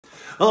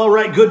All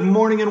right, good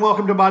morning and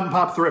welcome to Mod and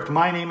Pop Thrift.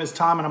 My name is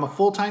Tom and I'm a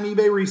full-time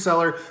eBay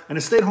reseller and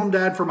a stay-at-home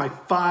dad for my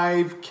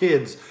 5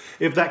 kids.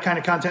 If that kind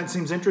of content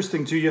seems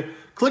interesting to you,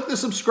 click the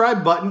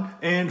subscribe button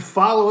and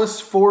follow us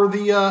for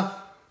the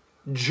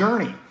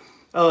journey.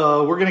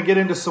 We're going to get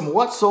into some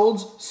what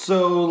solds,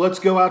 so let's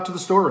go out to the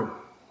storeroom.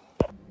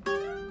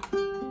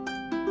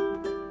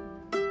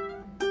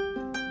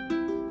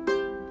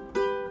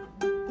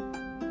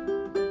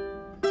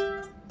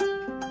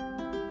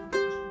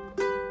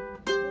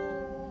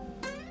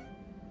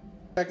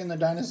 Checking the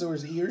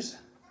dinosaur's ears.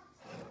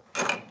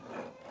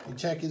 You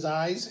check his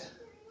eyes.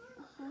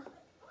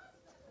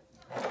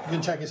 You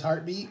can check his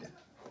heartbeat.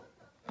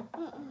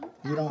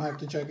 You don't have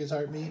to check his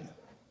heartbeat.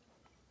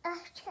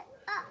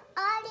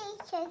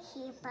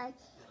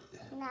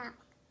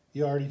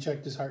 You already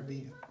checked his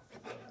heartbeat.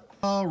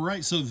 All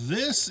right, so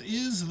this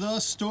is the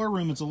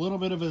storeroom. It's a little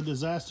bit of a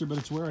disaster, but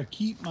it's where I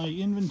keep my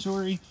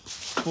inventory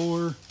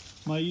for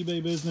my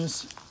eBay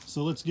business.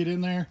 So let's get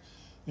in there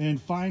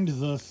and find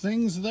the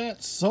things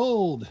that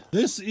sold.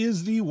 This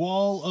is the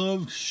wall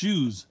of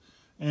shoes.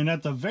 And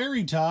at the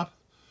very top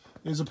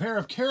is a pair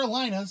of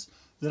Carolinas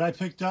that I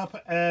picked up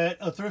at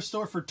a thrift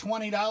store for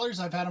 $20.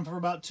 I've had them for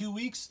about 2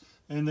 weeks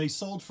and they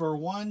sold for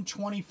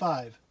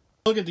 $125.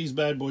 Look at these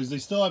bad boys. They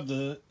still have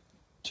the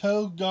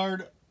toe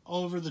guard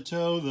over the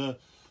toe, the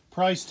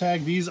price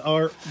tag. These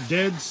are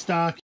dead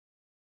stock.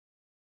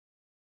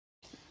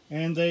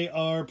 And they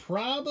are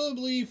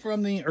probably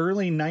from the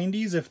early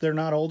 90s if they're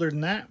not older than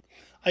that.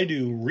 I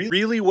do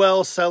really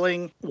well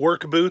selling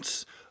work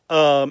boots,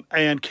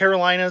 and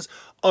Carolinas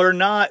are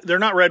not, they're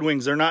not Red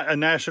Wings. They're not a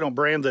national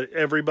brand that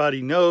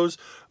everybody knows.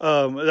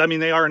 I mean,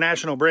 they are a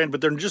national brand,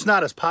 but they're just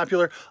not as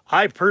popular.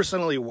 I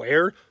personally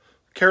wear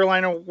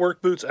Carolina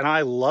work boots and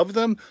I love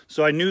them.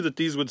 So I knew that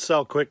these would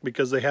sell quick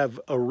because they have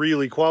a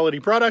really quality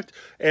product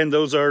and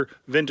those are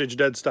vintage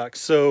dead stock.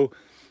 So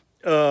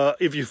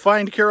if you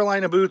find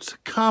Carolina boots,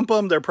 comp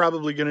them, they're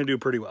probably going to do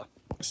pretty well.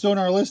 Next on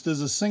our list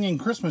is a singing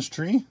Christmas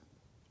tree.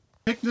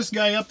 Picked this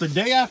guy up the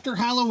day after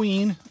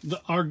Halloween.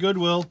 Our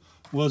Goodwill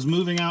was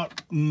moving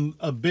out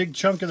a big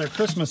chunk of their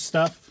Christmas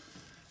stuff,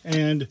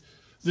 and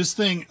this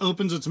thing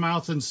opens its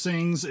mouth and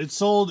sings. It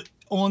sold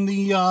on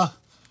the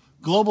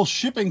global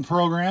shipping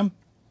program.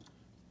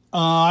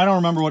 I don't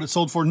remember what it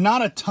sold for.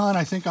 Not a ton.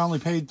 I think I only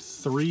paid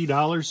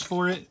 $3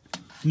 for it.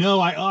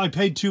 No, I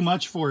paid too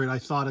much for it, I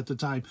thought at the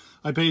time.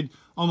 I paid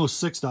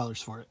almost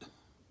 $6 for it.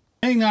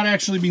 May not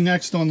actually be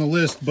next on the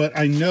list, but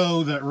I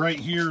know that right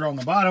here on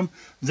the bottom,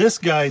 this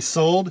guy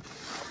sold.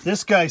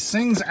 This guy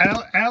sings,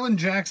 Alan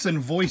Jackson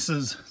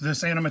voices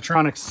this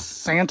animatronic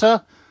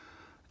Santa,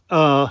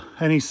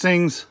 and he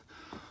sings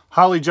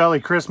Holly Jolly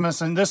Christmas.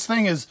 And this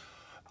thing is,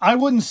 I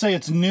wouldn't say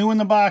it's new in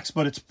the box,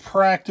 but it's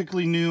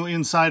practically new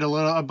inside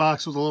a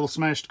box with a little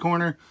smashed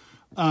corner.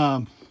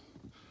 Had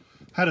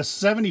a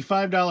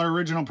 $75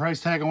 original price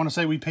tag. I want to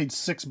say we paid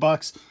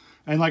 $6.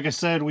 And like I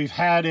said, we've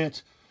had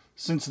it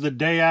since the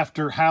day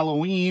after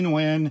Halloween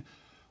when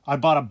I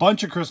bought a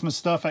bunch of Christmas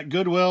stuff at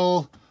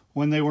Goodwill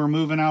when they were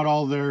moving out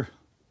all their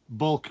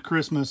bulk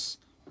Christmas.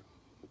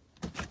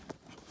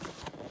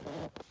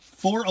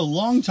 For a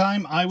long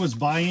time, I was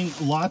buying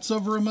lots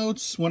of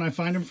remotes when I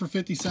find them for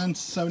 50 cents,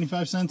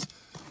 75 cents,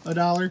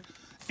 $1.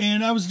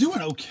 And I was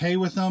doing okay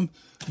with them,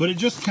 but it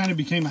just kind of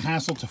became a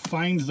hassle to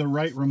find the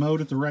right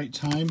remote at the right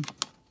time.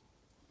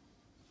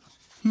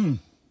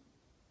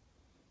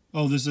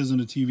 Oh, this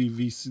isn't a TV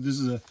VC. This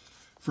is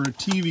for a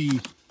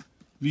TV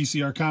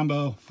VCR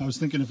combo. I was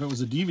thinking if it was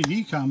a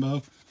DVD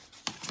combo,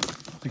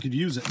 I could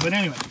use it. But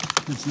anyway,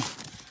 it's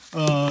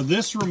not.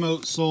 This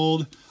remote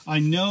sold. I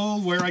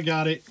know where I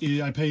got it.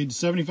 I paid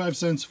 75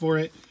 cents for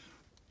it,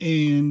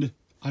 and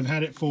I've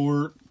had it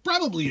for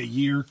probably a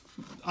year.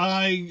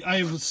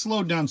 I've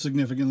slowed down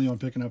significantly on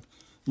picking up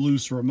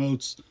loose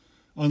remotes,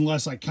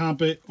 unless I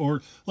comp it,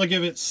 or like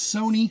if it's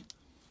Sony,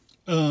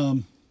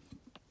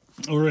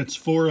 or it's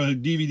for a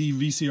DVD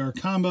VCR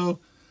combo.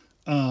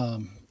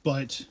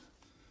 But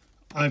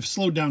I've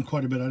slowed down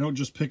quite a bit. I don't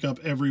just pick up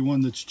every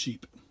one that's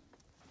cheap.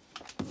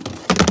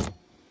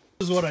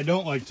 This is what I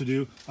don't like to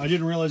do. I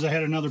didn't realize I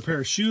had another pair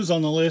of shoes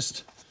on the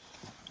list,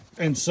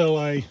 and so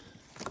I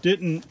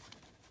didn't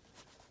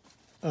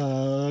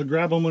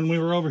grab them when we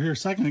were over here a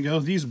second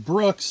ago. These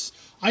Brooks,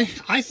 I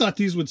thought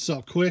these would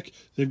sell quick.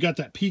 They've got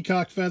that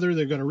peacock feather.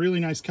 They've got a really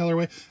nice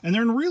colorway, and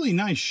they're in really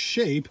nice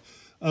shape.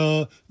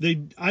 I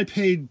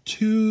paid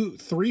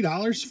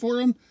 $3 for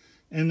them,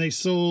 and they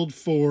sold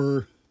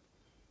for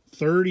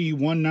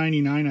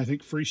 $31.99, I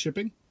think, free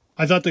shipping.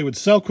 I thought they would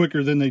sell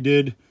quicker than they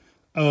did.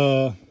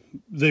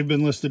 They've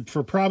been listed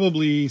for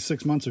probably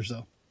 6 months or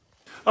so.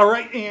 All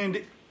right,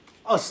 and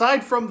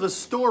aside from the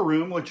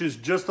storeroom, which is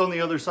just on the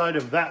other side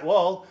of that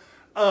wall,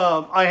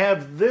 I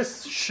have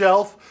this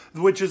shelf,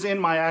 which is in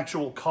my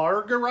actual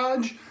car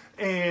garage,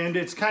 and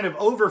it's kind of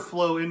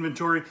overflow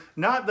inventory.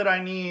 Not that I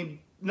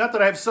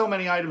have so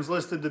many items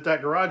listed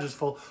that garage is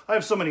full. I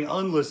have so many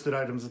unlisted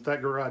items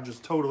that garage is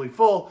totally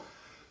full.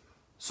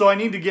 So I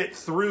need to get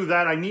through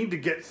that. I need to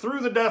get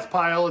through the death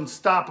pile and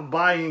stop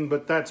buying,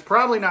 but that's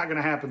probably not going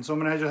to happen. So I'm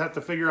going to just have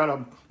to figure out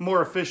a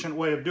more efficient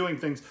way of doing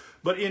things.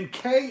 But in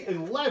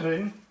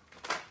K11,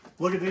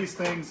 look at these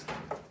things.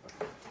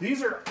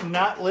 These are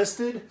not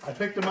listed. I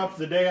picked them up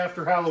the day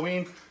after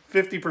Halloween,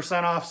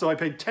 50% off. So I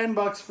paid 10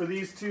 bucks for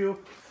these two,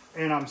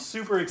 and I'm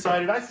super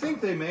excited. I think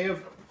they may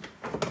have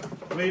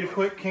made a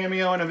quick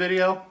cameo in a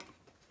video,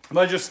 but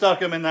I just stuck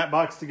them in that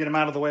box to get them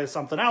out of the way of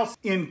something else.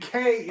 In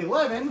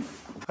K11,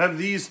 I have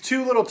these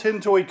two little tin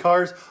toy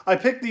cars. I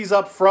picked these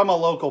up from a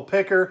local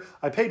picker.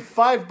 I paid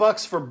 5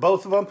 bucks for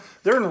both of them.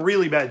 They're in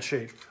really bad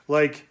shape.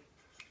 Like,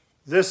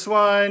 this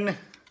one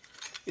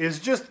is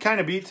just kind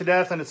of beat to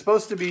death, and it's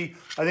supposed to be,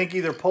 I think,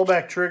 either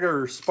pullback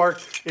trigger or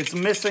spark. It's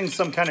missing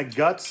some kind of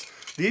guts.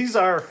 These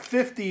are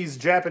 50s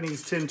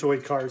Japanese tin toy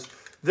cars.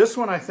 This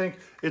one, I think,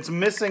 it's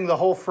missing the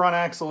whole front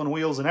axle and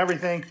wheels and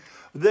everything.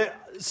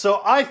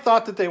 So I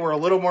thought that they were a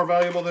little more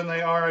valuable than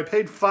they are. I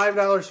paid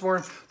 $5 for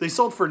them. They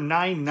sold for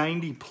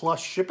 $9.90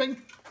 plus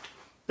shipping.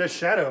 The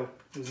shadow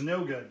is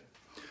no good.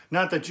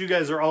 Not that you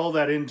guys are all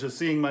that into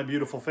seeing my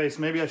beautiful face.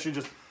 Maybe I should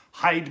just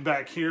hide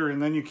back here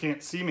and then you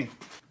can't see me.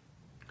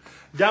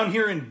 Down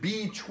here in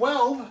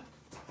B12,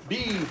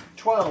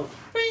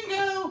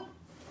 bingo!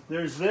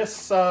 There's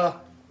this,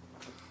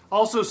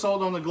 also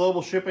sold on the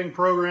global shipping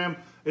program.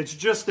 It's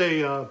just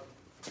a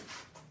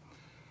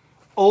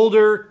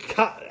older,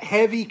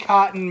 heavy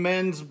cotton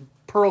men's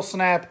pearl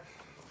snap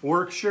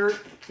work shirt.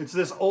 It's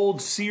this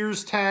old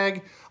Sears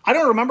tag. I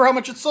don't remember how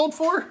much it sold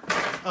for.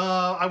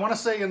 I want to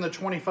say in the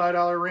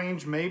 $25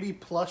 range, maybe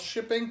plus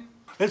shipping.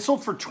 It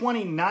sold for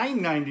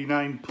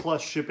 $29.99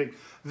 plus shipping.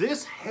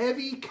 This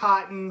heavy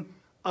cotton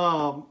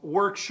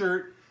work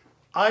shirt,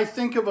 I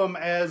think of them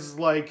as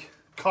like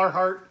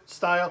Carhartt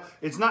style.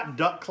 It's not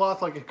duck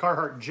cloth like a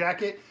Carhartt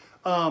jacket.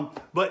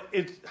 But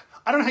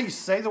I don't know how you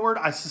say the word.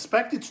 I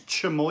suspect it's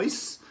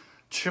chamois.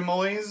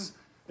 Chamois.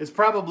 It's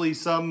probably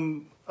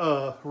some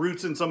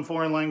roots in some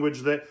foreign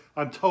language that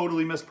I'm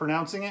totally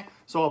mispronouncing it.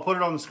 So I'll put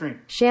it on the screen.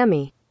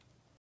 Chamois.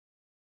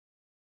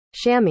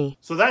 Chamois.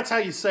 So that's how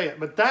you say it.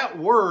 But that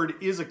word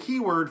is a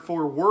keyword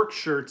for work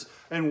shirts.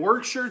 And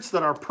work shirts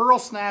that are pearl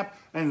snap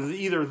and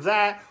either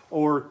that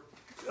or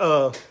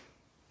a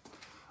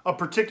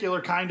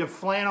particular kind of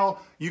flannel.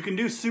 You can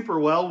do super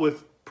well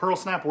with pearl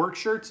snap work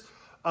shirts.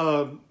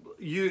 I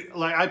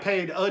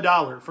paid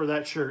 $1 for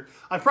that shirt.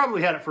 I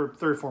probably had it for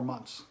 3 or 4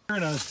 months.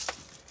 In a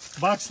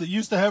box that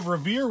used to have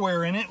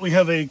Revereware in it, we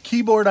have a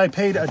keyboard I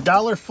paid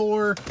 $1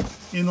 for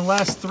in the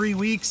last 3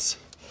 weeks.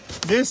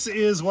 This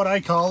is what I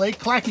call a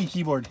clacky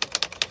keyboard.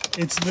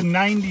 It's the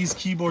 90s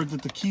keyboard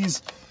that the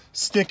keys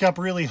stick up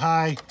really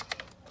high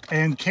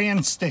and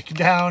can stick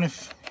down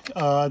if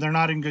they're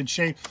not in good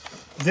shape.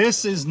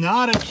 This is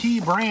not a key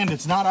brand.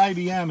 It's not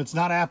IBM. It's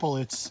not Apple.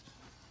 It's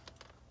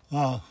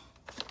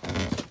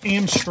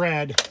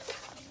Amstrad,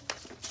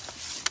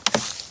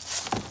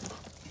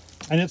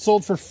 and it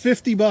sold for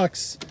 50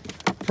 bucks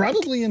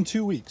probably in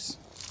 2 weeks.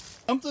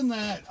 Something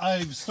that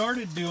I've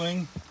started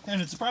doing,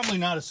 and it's probably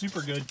not a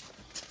super good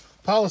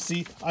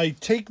policy, I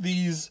take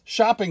these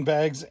shopping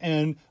bags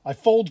and I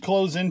fold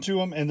clothes into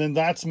them, and then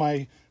that's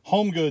my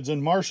Home Goods,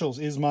 and Marshall's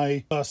is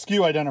my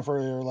SKU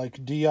identifier,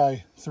 like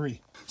DI3.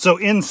 So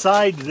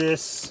inside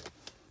this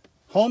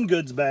Home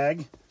Goods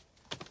bag,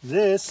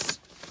 this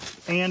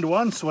and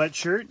one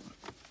sweatshirt,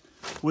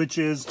 which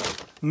is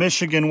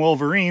Michigan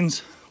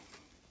Wolverines.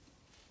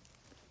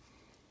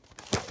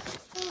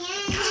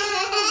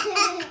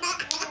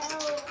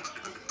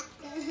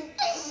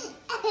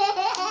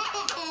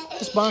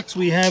 This box,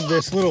 we have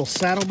this little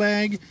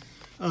saddlebag.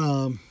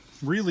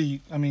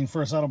 Really, I mean,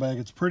 for a saddlebag,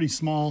 it's pretty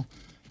small.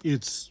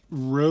 It's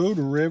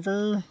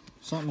River,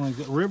 something like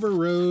that. River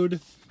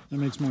Road, that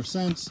makes more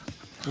sense.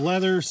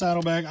 Leather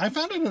saddlebag. I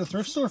found it at a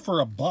thrift store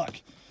for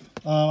 $1.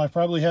 I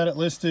probably had it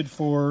listed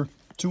for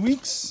 2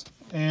 weeks,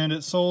 and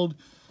it sold.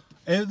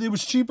 It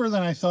was cheaper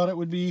than I thought it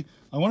would be.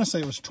 I want to say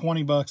it was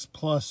 20 bucks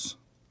plus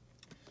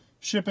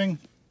shipping.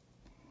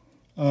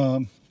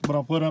 But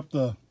I'll put up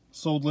the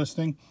sold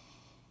listing.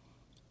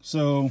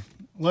 So,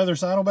 leather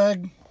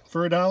saddlebag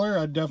for $1.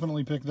 I'd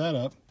definitely pick that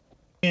up.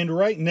 And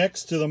right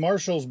next to the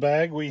Marshall's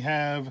bag, we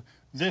have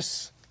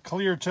this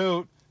clear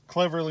tote,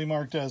 cleverly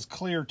marked as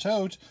clear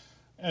tote,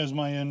 as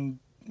my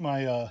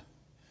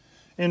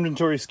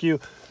inventory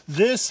SKU.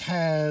 These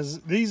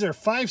are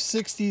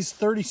 560s,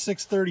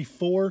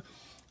 3634.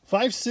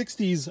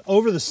 560s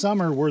over the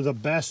summer were the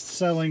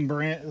best-selling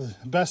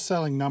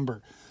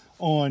number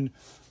on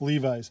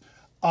Levi's.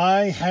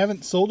 I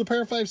haven't sold a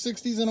pair of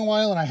 560s in a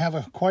while, and I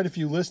have quite a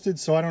few listed,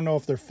 so I don't know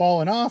if they're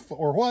falling off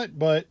or what,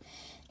 but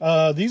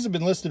these have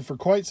been listed for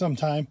quite some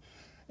time,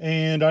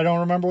 and I don't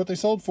remember what they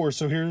sold for,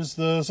 so here's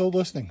the sold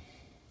listing.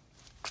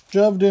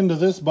 Shoved into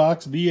this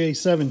box,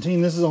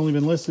 BA17. This has only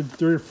been listed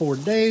 3 or 4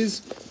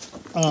 days.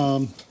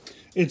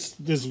 It's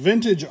this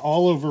vintage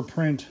all-over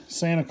print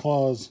Santa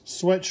Claus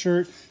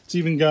sweatshirt. It's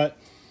even got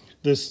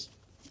this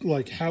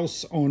like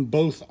house on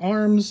both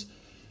arms.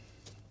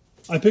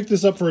 I picked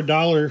this up for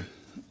 $1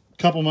 a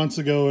couple months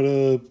ago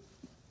at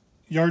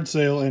yard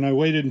sale, and I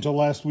waited until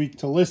last week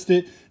to list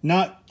it.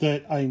 Not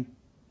that I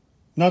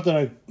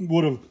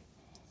would have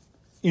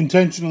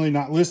intentionally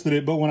not listed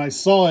it, but when I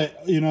saw it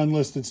in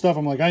unlisted stuff,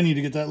 I'm like, I need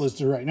to get that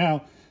listed right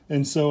now.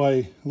 And so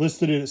I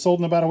listed it. It sold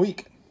in about a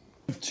week.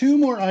 2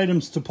 more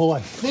items to pull. I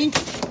think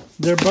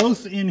they're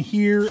both in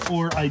here,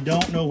 or I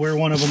don't know where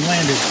one of them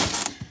landed.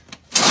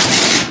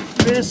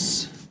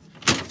 This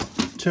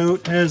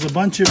tote has a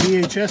bunch of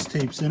VHS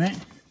tapes in it.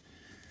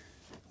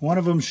 One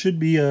of them should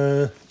be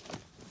a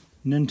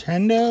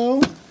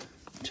Nintendo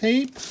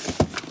tape.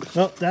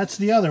 Oh, that's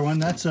the other one.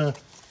 That's a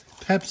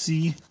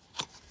Pepsi.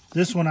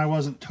 This one I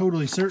wasn't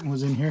totally certain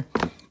was in here.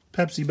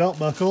 Pepsi belt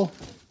buckle.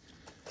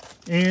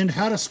 And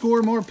how to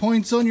score more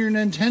points on your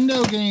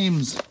Nintendo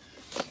games.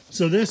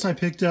 So this I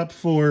picked up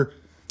for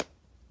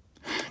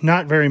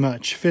not very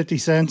much, 50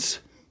 cents.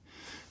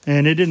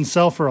 And it didn't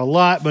sell for a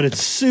lot, but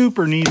it's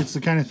super neat. It's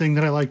the kind of thing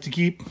that I like to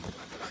keep.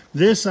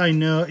 This I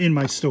know in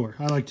my store.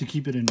 I like to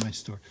keep it in my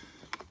store.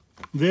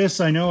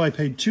 This I know I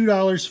paid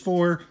 $2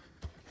 for.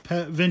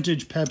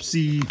 Vintage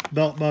Pepsi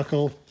belt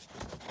buckle.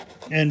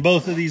 And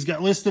both of these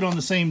got listed on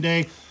the same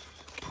day,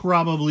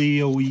 probably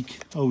a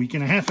week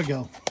and a half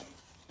ago.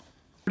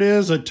 It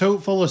is a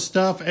tote full of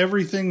stuff,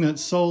 everything that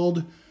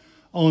sold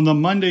on the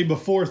Monday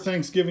before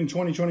Thanksgiving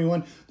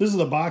 2021. This is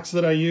the box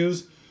that I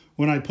use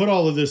when I put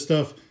all of this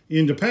stuff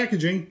into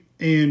packaging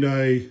and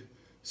I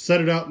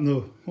set it out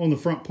on the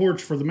front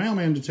porch for the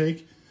mailman to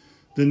take.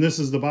 Then this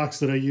is the box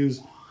that I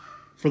use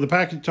for the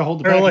package to hold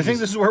the packages. Well, I think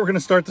this is where we're going to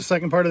start the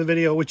second part of the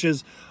video, which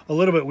is a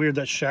little bit weird.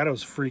 That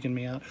shadow's freaking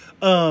me out.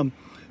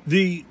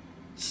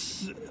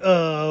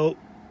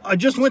 I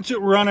just went to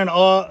run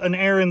an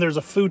errand. There's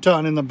a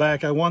futon in the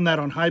back. I won that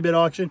on high bid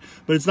auction,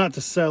 but it's not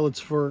to sell, it's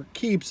for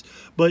keeps.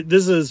 But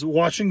this is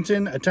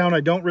Washington, a town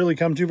I don't really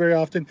come to very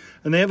often,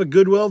 and they have a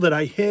Goodwill that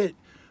I hit.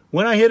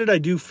 When I hit it, I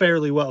do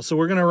fairly well. So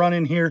we're going to run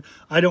in here.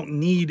 I don't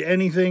need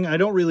anything. I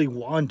don't really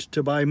want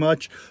to buy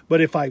much, but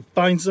if I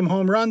find some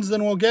home runs,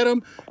 then we'll get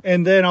them.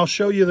 And then I'll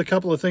show you the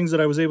couple of things that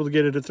I was able to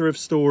get at a thrift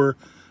store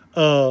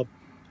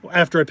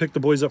after I picked the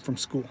boys up from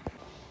school.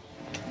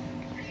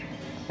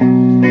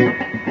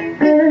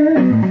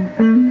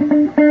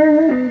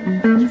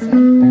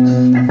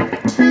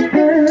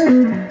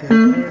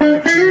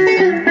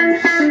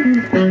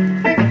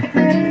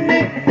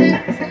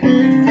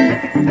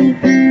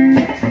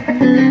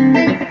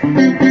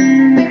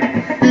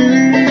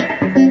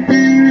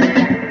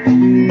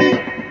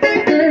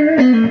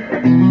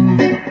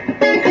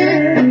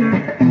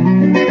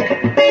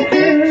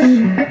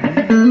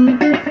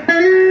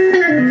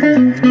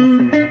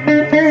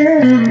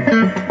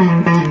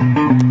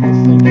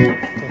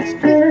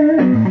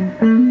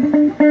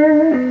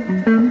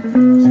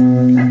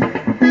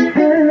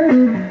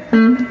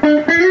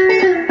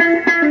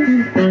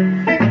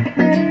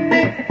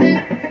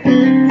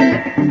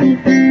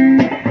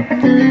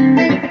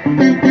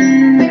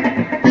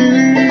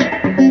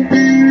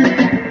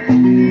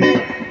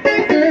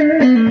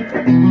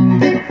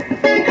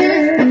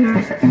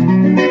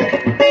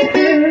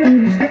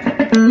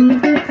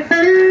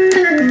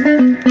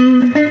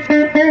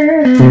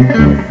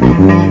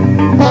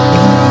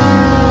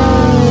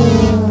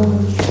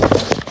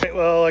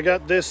 I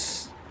got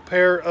this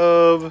pair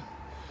of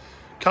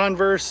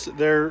Converse.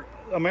 They're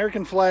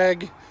American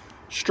flag,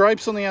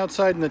 stripes on the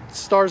outside, and the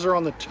stars are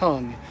on the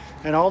tongue.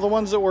 And all the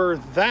ones that were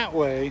that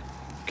way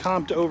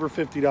comped over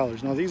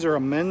 $50. Now these are a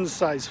men's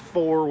size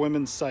 4,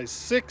 women's size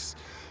 6,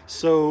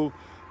 so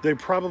they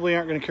probably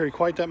aren't going to carry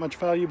quite that much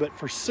value, but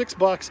for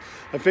 $6,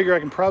 I figure I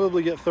can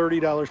probably get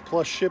 $30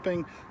 plus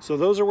shipping. So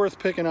those are worth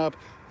picking up.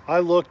 I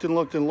looked and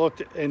looked and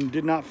looked and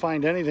did not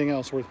find anything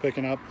else worth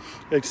picking up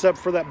except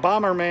for that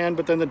Bomberman,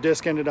 but then the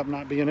disc ended up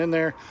not being in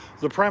there.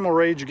 The Primal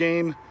Rage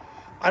game,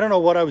 I don't know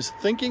what I was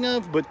thinking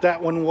of, but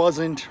that one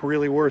wasn't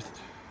really worth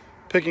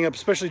picking up,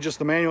 especially just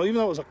the manual. Even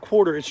though it was a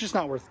quarter, it's just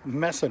not worth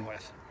messing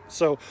with.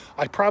 So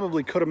I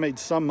probably could have made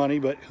some money,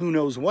 but who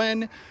knows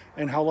when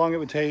and how long it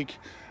would take,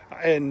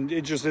 and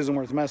it just isn't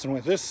worth messing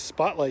with. This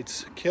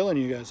spotlight's killing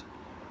you guys.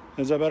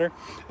 Is that better?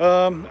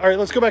 All right,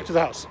 let's go back to the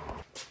house.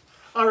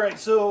 All right,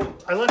 so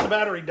I let the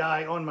battery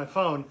die on my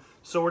phone,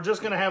 so we're just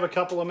going to have a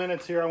couple of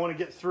minutes here. I want to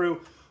get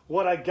through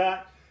what I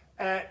got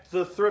at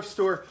the thrift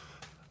store.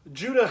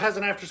 Judah has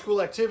an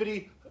after-school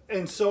activity,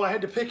 and so I had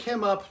to pick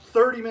him up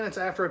 30 minutes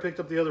after I picked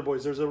up the other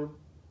boys. There's one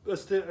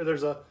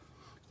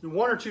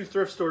or two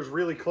thrift stores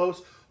really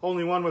close.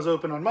 Only one was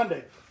open on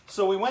Monday.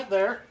 So we went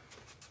there,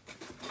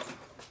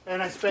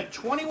 and I spent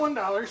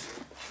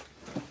 $21,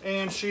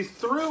 and she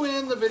threw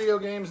in the video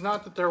games.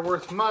 Not that they're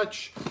worth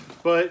much,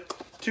 but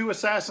 2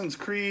 Assassin's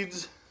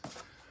Creeds,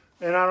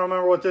 and I don't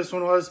remember what this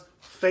one was.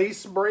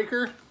 Face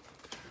Breaker,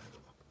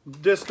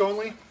 disc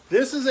only.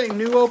 This is a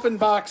new open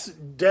box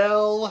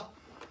Dell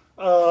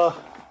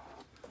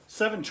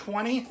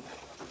 720,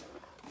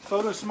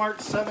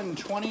 PhotoSmart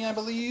 720, I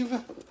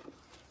believe.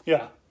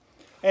 Yeah,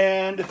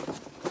 and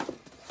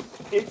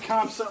it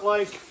comps at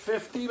like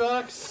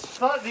 $50.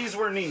 Thought these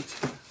were neat.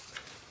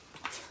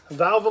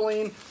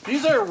 Valvoline.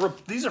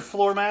 These are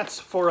floor mats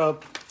for a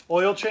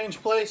oil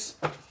change place.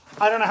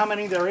 I don't know how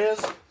many there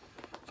is,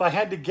 If I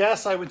had to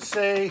guess, I would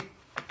say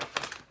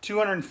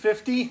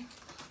 $250.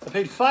 I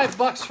paid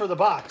 $5 for the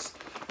box.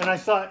 And I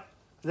thought,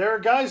 there are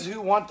guys who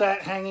want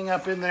that hanging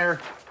up in their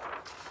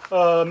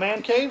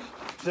man cave,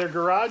 their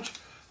garage.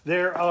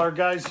 There are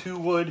guys who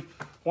would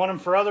want them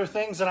for other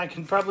things, and I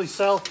can probably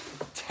sell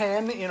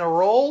 10 in a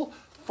roll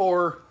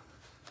for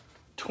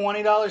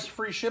 $20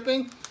 free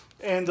shipping.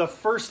 And the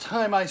first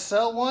time I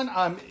sell one,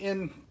 I'm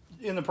in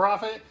the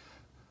profit.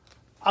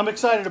 I'm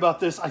excited about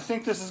this. I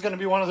think this is going to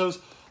be one of those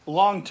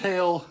long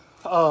tail,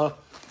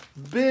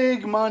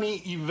 big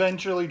money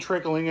eventually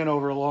trickling in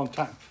over a long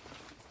time.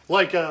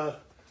 Like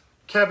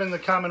Kevin the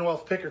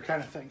Commonwealth Picker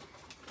kind of thing.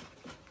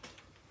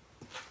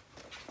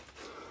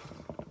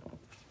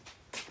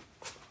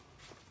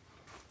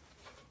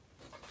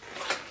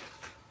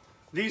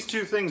 These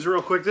two things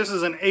real quick. This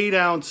is an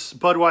 8-ounce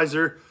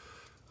Budweiser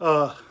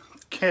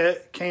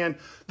can.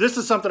 This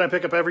is something I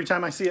pick up every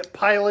time I see it.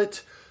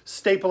 Pilot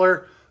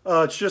stapler.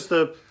 It's just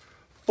a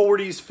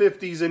 40s,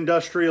 50s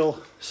industrial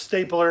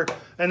stapler.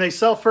 And they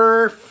sell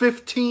for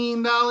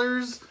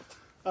 $15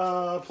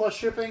 plus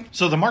shipping.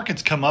 So the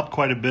market's come up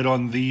quite a bit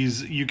on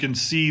these. You can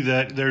see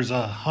that there's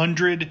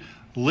 100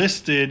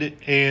 listed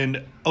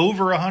and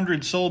over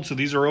 100 sold. So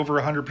these are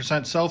over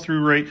 100%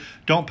 sell-through rate.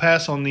 Don't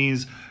pass on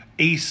these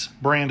Ace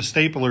brand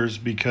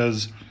staplers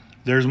because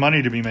there's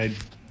money to be made.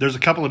 There's a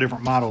couple of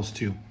different models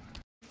too.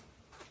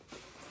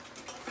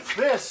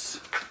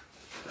 This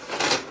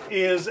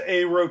is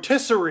a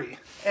rotisserie,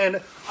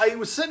 and I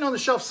was sitting on the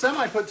shelf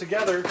semi put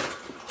together,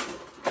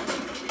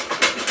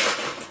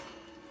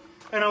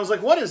 and I was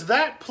like, what is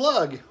that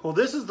plug? Well,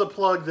 this is the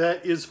plug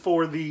that is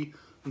for the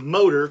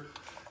motor,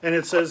 and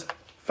it says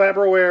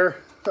Faberware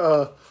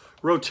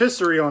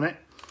rotisserie on it.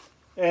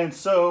 And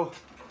so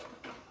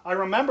I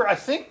remember, I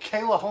think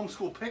Kayla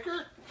Homeschool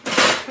Picker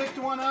picked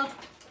one up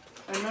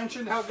and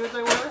mentioned how good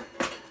they were.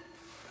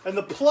 And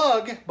the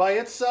plug by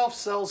itself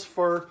sells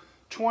for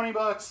 20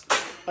 bucks.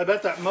 I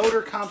bet that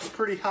motor comp's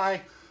pretty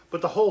high,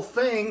 but the whole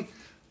thing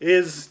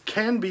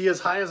can be as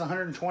high as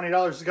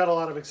 $120. It's got a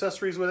lot of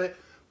accessories with it.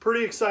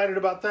 Pretty excited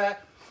about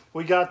that.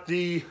 We got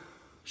the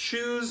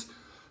shoes,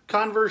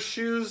 Converse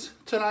shoes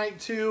tonight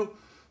too.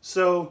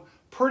 So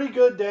pretty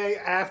good day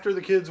after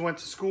the kids went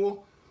to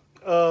school.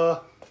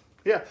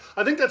 Yeah,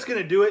 I think that's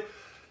going to do it.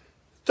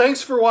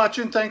 Thanks for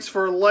watching. Thanks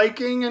for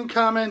liking and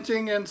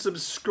commenting and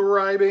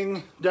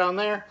subscribing down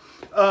there.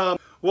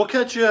 We'll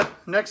catch you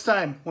next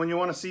time when you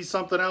want to see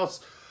something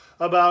else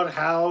about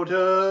how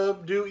to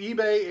do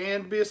eBay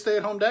and be a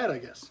stay-at-home dad, I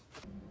guess.